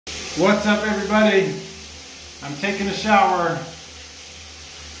What's up, everybody? I'm taking a shower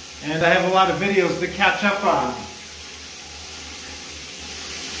and I have a lot of videos to catch up on.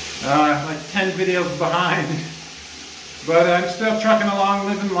 Like 10 videos behind, but I'm still trucking along,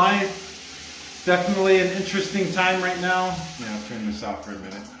 living life. Definitely an interesting time right now. Yeah, I'll turn this off for a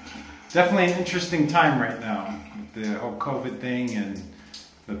minute. Definitely an interesting time right now with the whole COVID thing and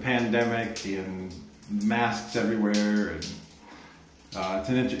the pandemic and masks everywhere. And,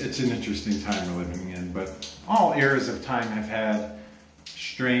 it's an interesting time we're living in, but all eras of time have had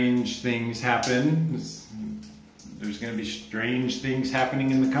strange things happen. There's going to be strange things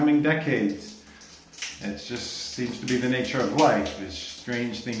happening in the coming decades. It just seems to be the nature of life, is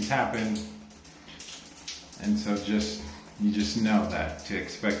strange things happen. And so you just know that, to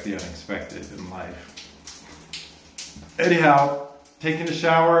expect the unexpected in life. Anyhow, taking a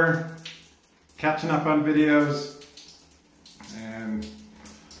shower, catching up on videos, and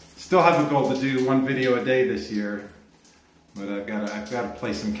still have a goal to do 1 video a day this year. But I've got to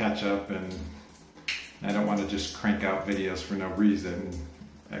play some catch up, and I don't want to just crank out videos for no reason.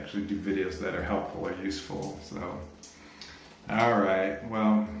 Actually do videos that are helpful or useful. So, alright,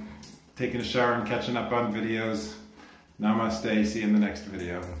 well, taking a shower and catching up on videos. Namaste, see you in the next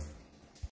video.